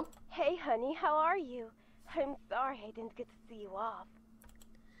 Hello? Hey, honey, how are you? I'm sorry I didn't get to see you off.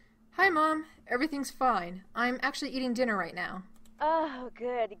 Hi, Mom. Everything's fine. I'm actually eating dinner right now. Oh,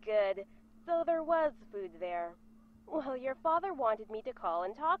 good, good. So there was food there. Well, your father wanted me to call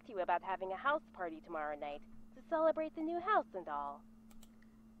and talk to you about having a house party tomorrow night to celebrate the new house and all.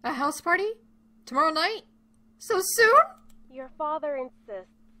 A house party? Tomorrow night? So soon? Your father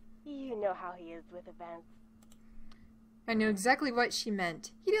insists. You know how he is with events. I knew exactly what she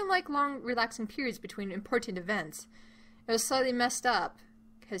meant. He didn't like long, relaxing periods between important events. It was slightly messed up,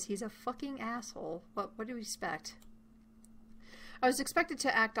 because he's a fucking asshole. What do you expect? I was expected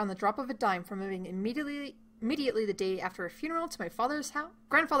to act on the drop of a dime from moving immediately the day after a funeral to my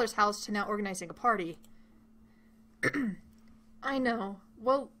grandfather's house to now organizing a party. I know.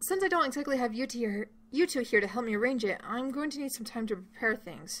 Well, since I don't exactly have you two here to help me arrange it, I'm going to need some time to prepare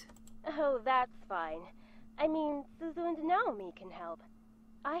things. Oh, that's fine. I mean, Suzu and Naomi can help.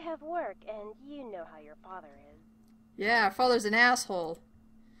 I have work, and you know how your father is. Yeah, father's an asshole.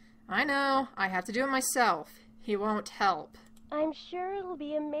 I know. I have to do it myself. He won't help. I'm sure it'll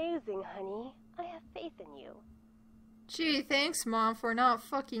be amazing, honey. I have faith in you. Gee, thanks, Mom, for not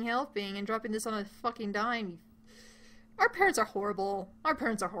fucking helping and dropping this on a fucking dime. Our parents are horrible. Our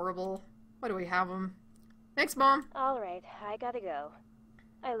parents are horrible. Why do we have them? Thanks, Mom. All right, I gotta go.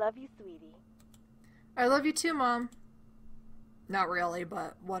 I love you, sweetie. I love you too, Mom. Not really,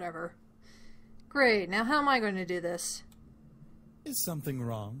 but whatever. Great, now how am I going to do this? Is something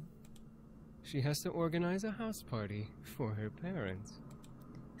wrong? She has to organize a house party for her parents.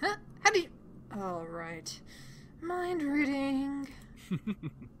 Huh? How do you... All right. Mind reading.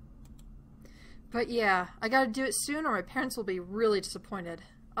 But yeah, I gotta do it soon or my parents will be really disappointed.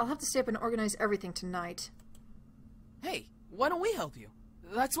 I'll have to stay up and organize everything tonight. Hey, why don't we help you?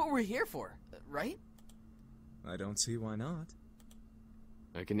 That's what we're here for, right? I don't see why not.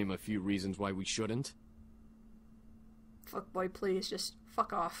 I can name a few reasons why we shouldn't. Fuck boy, please, just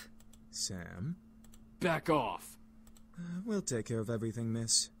fuck off. Sam? Back off! We'll take care of everything,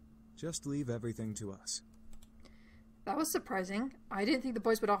 miss. Just leave everything to us. That was surprising. I didn't think the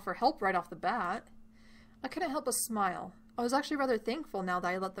boys would offer help right off the bat. I couldn't help but smile. I was actually rather thankful now that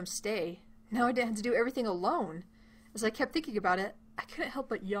I let them stay. Now I didn't have to do everything alone. As I kept thinking about it, I couldn't help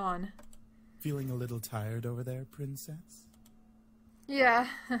but yawn. Feeling a little tired over there, princess? Yeah,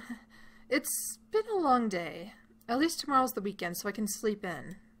 it's been a long day. At least tomorrow's the weekend so I can sleep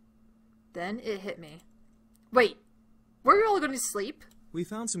in. Then it hit me. Wait, where are you all going to sleep? We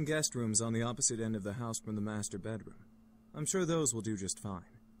found some guest rooms on the opposite end of the house from the master bedroom. I'm sure those will do just fine.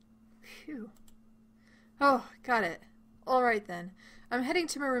 Phew. Oh, got it. Alright then. I'm heading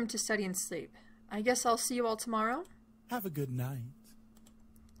to my room to study and sleep. I guess I'll see you all tomorrow? Have a good night.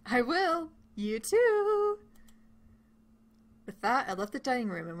 I will. You too. With that, I left the dining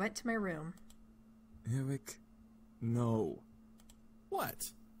room and went to my room. Eric, no.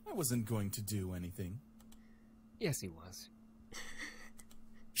 What? I wasn't going to do anything. Yes, he was.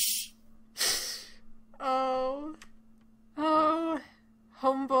 Shh. Oh,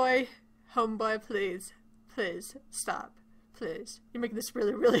 homeboy, please, stop, please. You're making this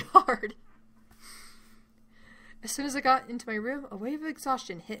really, really hard. As soon as I got into my room, a wave of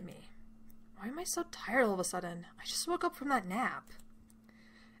exhaustion hit me. Why am I so tired all of a sudden? I just woke up from that nap.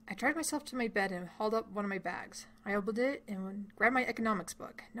 I dragged myself to my bed and hauled up one of my bags. I opened it and grabbed my economics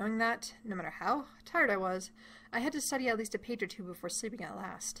book, knowing that, no matter how tired I was, I had to study at least a page or two before sleeping at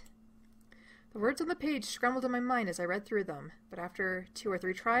last. The words on the page scrambled in my mind as I read through them, but after 2 or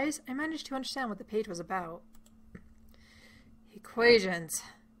 3 tries, I managed to understand what the page was about. Equations.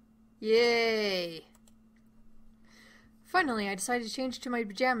 Yay! Finally, I decided to change to my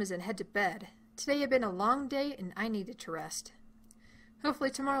pajamas and head to bed. Today had been a long day and I needed to rest. Hopefully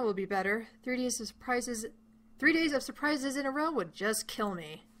tomorrow will be better. 3 days of surprises in a row would just kill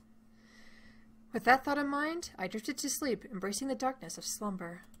me. With that thought in mind, I drifted to sleep, embracing the darkness of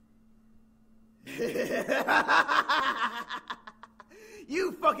slumber.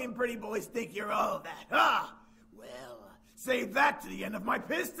 You fucking pretty boys think you're all that, huh? Well, save that to the end of my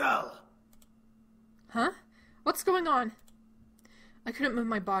pistol. Huh? What's going on? I couldn't move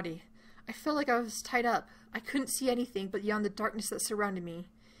my body. I felt like I was tied up. I couldn't see anything but beyond the darkness that surrounded me.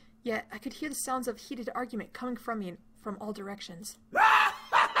 Yet, I could hear the sounds of heated argument coming from me from all directions.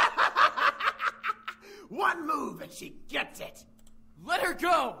 One move and she gets it. Let her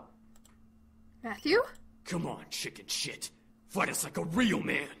go! Matthew? Come on, chicken shit. Fight us like a real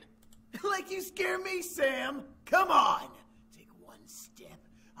man. Like you scare me, Sam. Come on. Take one step.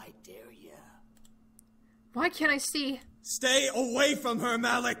 I dare you. Why can't I see? Stay away from her,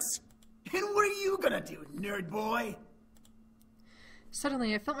 Malix! And what are you gonna do, nerd boy?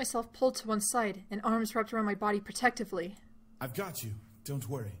 Suddenly, I felt myself pulled to one side, and arms wrapped around my body protectively. I've got you. Don't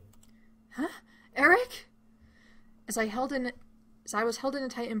worry. Huh? Eric? As I was held in a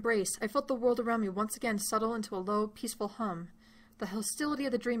tight embrace, I felt the world around me once again settle into a low, peaceful hum. The hostility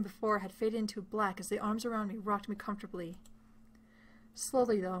of the dream before had faded into black as the arms around me rocked me comfortably.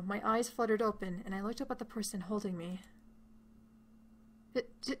 Slowly, though, my eyes fluttered open, and I looked up at the person holding me.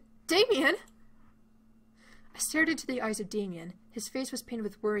 Damien! I stared into the eyes of Damien. His face was painted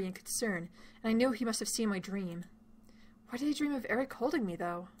with worry and concern, and I knew he must have seen my dream. Why did he dream of Eric holding me,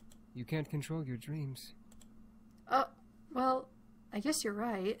 though? You can't control your dreams. Well, I guess you're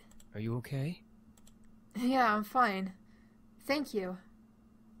right. Are you okay? Yeah, I'm fine. Thank you.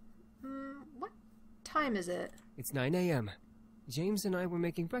 What time is it? It's 9 a.m. James and I were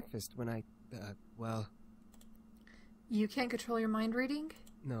making breakfast when well... You can't control your mind reading?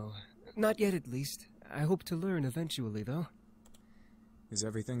 No, not yet at least. I hope to learn eventually, though. Is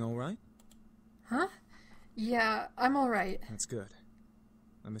everything alright? Huh? Yeah, I'm alright. That's good.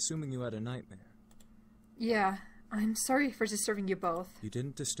 I'm assuming you had a nightmare. Yeah, I'm sorry for disturbing you both. You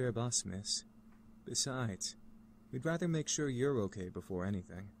didn't disturb us, miss. Besides, we'd rather make sure you're okay before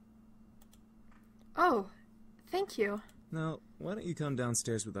anything. Oh, thank you. Now, why don't you come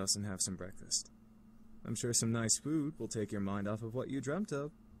downstairs with us and have some breakfast? I'm sure some nice food will take your mind off of what you dreamt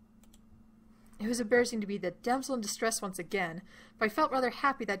of. It was embarrassing to be the damsel in distress once again, but I felt rather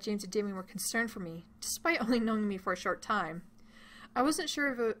happy that James and Damien were concerned for me, despite only knowing me for a short time. I wasn't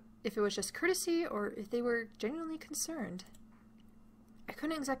sure if it was just courtesy or if they were genuinely concerned. I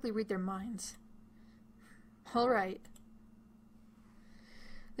couldn't exactly read their minds. All right.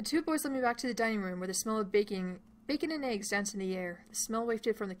 The two boys led me back to the dining room where the smell of bacon and eggs danced in the air. The smell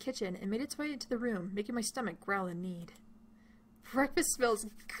wafted from the kitchen and made its way into the room, making my stomach growl in need. Breakfast smells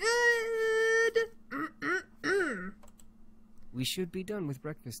good! We should be done with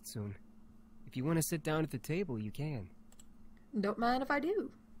breakfast soon. If you want to sit down at the table, you can. Don't mind if I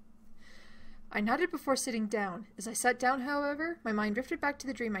do. I nodded before sitting down. As I sat down, however, my mind drifted back to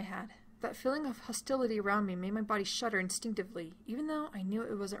the dream I had. That feeling of hostility around me made my body shudder instinctively, even though I knew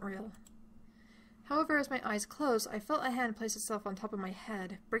it wasn't real. However, as my eyes closed, I felt a hand place itself on top of my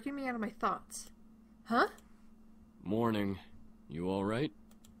head, breaking me out of my thoughts. Huh? Morning. You alright?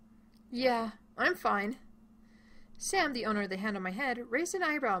 Yeah, I'm fine. Sam, the owner of the hand on my head, raised an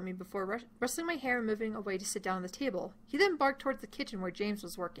eyebrow at me before rustling my hair and moving away to sit down at the table. He then barked towards the kitchen where James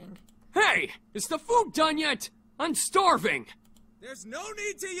was working. Hey! Is the food done yet? I'm starving! There's no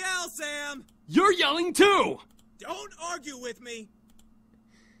need to yell, Sam! You're yelling too! Don't argue with me!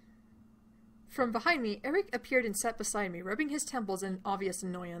 From behind me, Eric appeared and sat beside me, rubbing his temples in obvious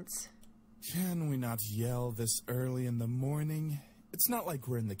annoyance. Can we not yell this early in the morning? It's not like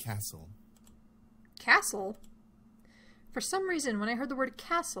we're in the castle. Castle? For some reason, when I heard the word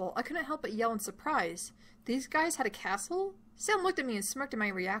castle, I couldn't help but yell in surprise. These guys had a castle? Sam looked at me and smirked at my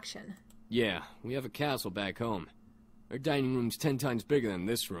reaction. Yeah, we have a castle back home. Our dining room's 10 times bigger than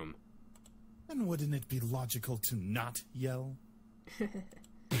this room. And wouldn't it be logical to not yell?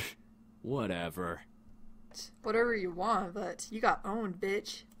 Whatever. Whatever you want, but you got owned,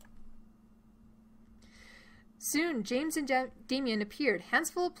 bitch. Soon, James and Damien appeared,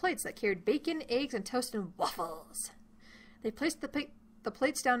 hands full of plates that carried bacon, eggs, and toasted waffles. They placed the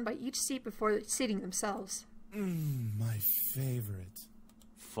plates down by each seat before seating themselves. My favorite.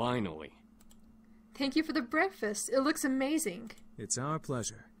 Finally. Thank you for the breakfast. It looks amazing. It's our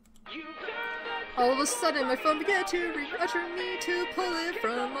pleasure. All of a sudden, my phone began to ring, ushering me to pull it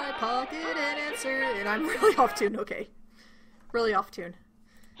from my pocket and answer. And I'm really off tune, okay. Really off tune.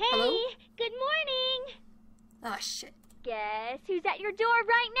 Hey, hello? Good morning. Ah, shit. Guess who's at your door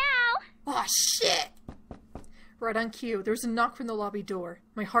right now? Ah, shit! Right on cue, there was a knock from the lobby door.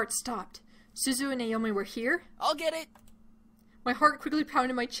 My heart stopped. Suzu and Naomi were here? I'll get it. My heart quickly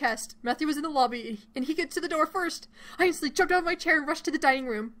pounded my chest. Matthew was in the lobby, and he gets to the door first. I instantly jumped out of my chair and rushed out of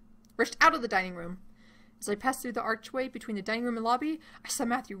the dining room. As I passed through the archway between the dining room and lobby, I saw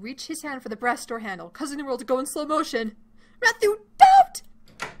Matthew reach his hand for the brass door handle, causing the world to go in slow motion. Matthew, don't!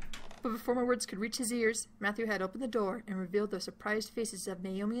 But before my words could reach his ears, Matthew had opened the door and revealed the surprised faces of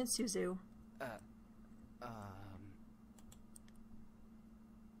Naomi and Suzu.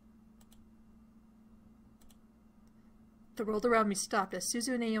 The world around me stopped as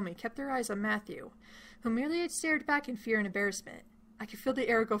Suzu and Naomi kept their eyes on Matthew, who merely had stared back in fear and embarrassment. I could feel the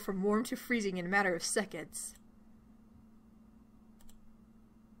air go from warm to freezing in a matter of seconds.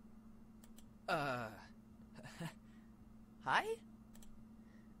 Hi?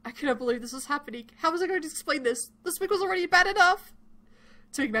 I could not believe this was happening. How was I going to explain this? This week was already bad enough.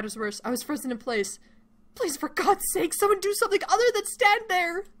 To make matters worse, I was frozen in place. Please, for God's sake, someone do something other than stand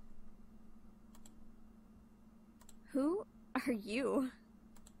there! Who are you?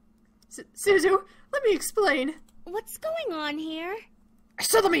 Suzu, let me explain. What's going on here? I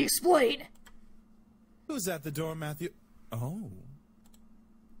said let me explain! Who's at the door, Matthew? Oh.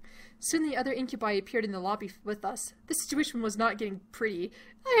 Soon the other incubi appeared in the lobby with us. The situation was not getting pretty.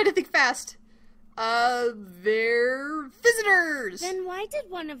 I had to think fast. They're visitors! Then why did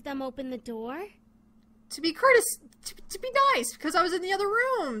one of them open the door? To be courteous, to be nice, because I was in the other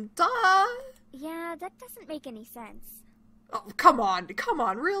room. Duh! Yeah, that doesn't make any sense. Oh, come on,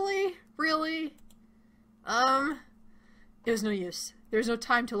 really? Really? It was no use. There was no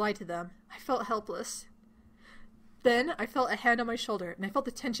time to lie to them. I felt helpless. Then, I felt a hand on my shoulder, and I felt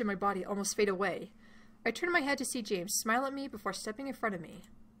the tension in my body almost fade away. I turned my head to see James smile at me before stepping in front of me.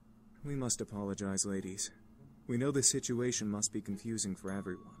 We must apologize, ladies. We know the situation must be confusing for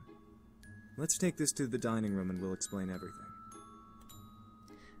everyone. Let's take this to the dining room and we'll explain everything.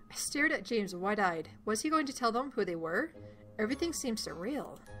 I stared at James wide-eyed. Was he going to tell them who they were? Everything seemed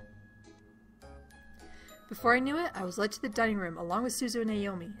surreal. Before I knew it, I was led to the dining room along with Suzu and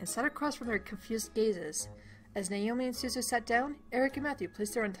Naomi and sat across from their confused gazes. As Naomi and Suzu sat down, Eric and Matthew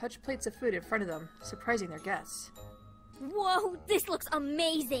placed their untouched plates of food in front of them, surprising their guests. Whoa, this looks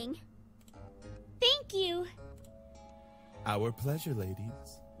amazing! Thank you! Our pleasure,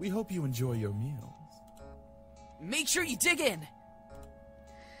 ladies. We hope you enjoy your meals. Make sure you dig in!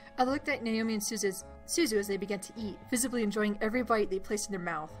 I looked at Naomi and Suzu as they began to eat, visibly enjoying every bite they placed in their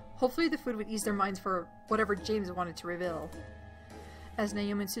mouth. Hopefully the food would ease their minds for whatever James wanted to reveal. As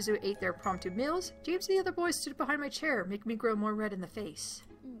Naomi and Suzu ate their prompted meals, James and the other boys stood behind my chair, making me grow more red in the face.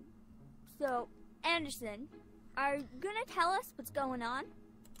 So, Anderson, are you gonna tell us what's going on?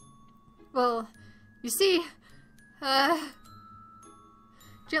 Well, you see,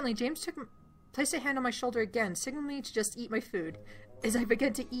 Gently, James placed a hand on my shoulder again, signaling me to just eat my food. As I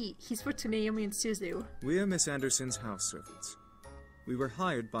began to eat, he spoke to Naomi and Suzu. We are Miss Anderson's house servants. We were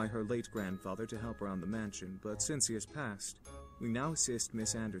hired by her late grandfather to help around the mansion, but since he has passed, we now assist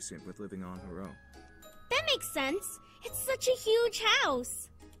Miss Anderson with living on her own. That makes sense. It's such a huge house.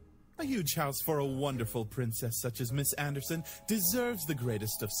 A huge house for a wonderful princess such as Miss Anderson deserves the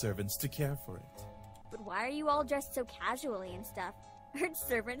greatest of servants to care for it. But why are you all dressed so casually and stuff? Aren't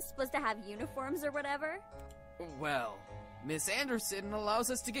servants supposed to have uniforms or whatever? Well, Miss Anderson allows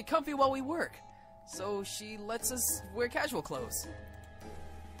us to get comfy while we work, so she lets us wear casual clothes.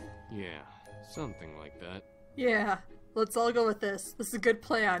 Yeah, something like that. Yeah, let's all go with this. This is a good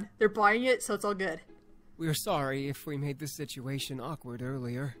plan. They're buying it, so it's all good. We're sorry if we made the situation awkward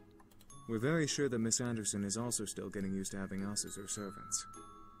earlier. We're very sure that Miss Anderson is also still getting used to having us as her servants.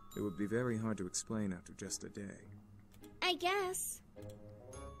 It would be very hard to explain after just a day. I guess.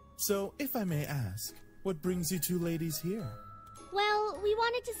 So, if I may ask, what brings you two ladies here? Well, we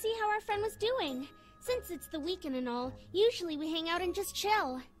wanted to see how our friend was doing. Since it's the weekend and all, usually we hang out and just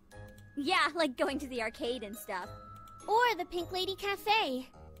chill. Yeah, like going to the arcade and stuff. Or the Pink Lady Cafe.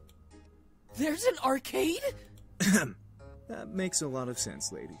 There's an arcade? That makes a lot of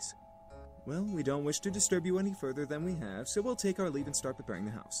sense, ladies. Well, we don't wish to disturb you any further than we have, so we'll take our leave and start preparing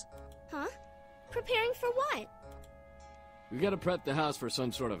the house. Huh? Preparing for what? We gotta prep the house for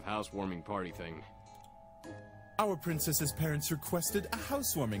some sort of housewarming party thing. Our princess's parents requested a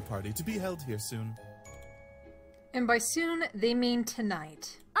housewarming party to be held here soon. And by soon, they mean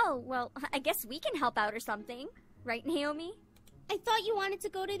tonight. Oh, well, I guess we can help out or something. Right, Naomi? I thought you wanted to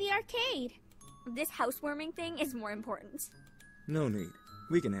go to the arcade. This housewarming thing is more important. No need.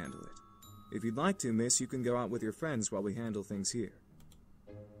 We can handle it. If you'd like to, miss, you can go out with your friends while we handle things here.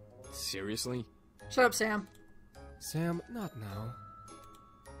 Seriously? Shut up, Sam. Sam, not now.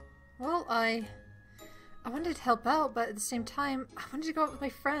 Well, I wanted to help out, but at the same time, I wanted to go out with my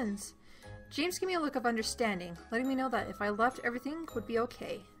friends. James gave me a look of understanding, letting me know that if I left, everything would be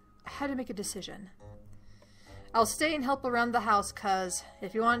okay. I had to make a decision. I'll stay and help around the house, cuz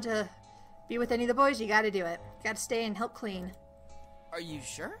if you want to be with any of the boys, you gotta do it. You gotta stay and help clean. Are you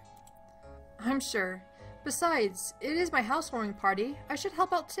sure? I'm sure. Besides, it is my housewarming party. I should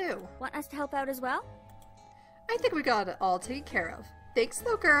help out too. Want us to help out as well? I think we got it all taken care of. Thanks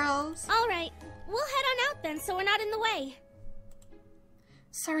though, girls. Alright, we'll head on out then so we're not in the way.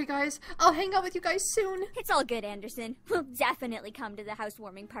 Sorry guys, I'll hang out with you guys soon. It's all good, Anderson. We'll definitely come to the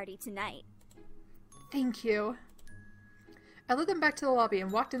housewarming party tonight. Thank you. I led them back to the lobby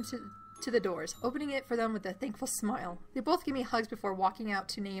and walked into the doors, opening it for them with a thankful smile. They both gave me hugs before walking out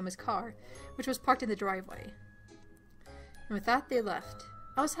to Naoma's car, which was parked in the driveway. And with that, they left.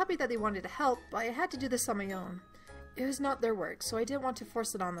 I was happy that they wanted to help, but I had to do this on my own. It was not their work, so I didn't want to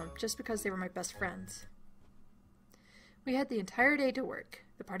force it on them just because they were my best friends. We had the entire day to work.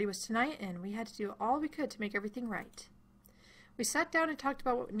 The party was tonight, and we had to do all we could to make everything right. We sat down and talked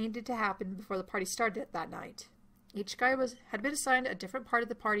about what needed to happen before the party started that night. Each guy had been assigned a different part of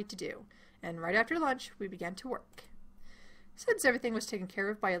the party to do, and right after lunch, we began to work. Since everything was taken care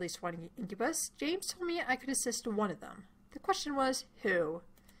of by at least one incubus, James told me I could assist one of them. The question was, who?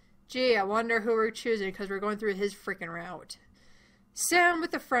 Gee, I wonder who we're choosing because we're going through his freaking route. Sam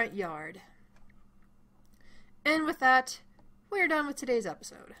with the front yard. And with that, we're done with today's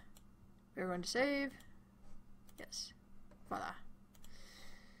episode. We're going to save. Yes. Voila.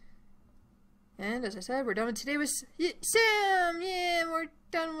 And as I said, we're done with today with Sam! Yeah, we're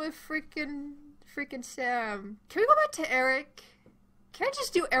done with freaking Sam. Can we go back to Eric? Can I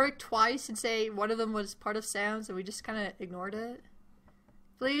just do Eric twice and say one of them was part of Sam's and we just kind of ignored it?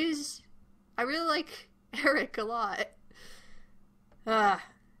 Please? I really like Eric a lot.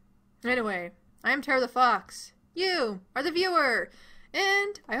 Anyway, I am Tara the Fox. You are the viewer.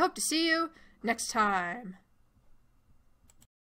 And I hope to see you next time.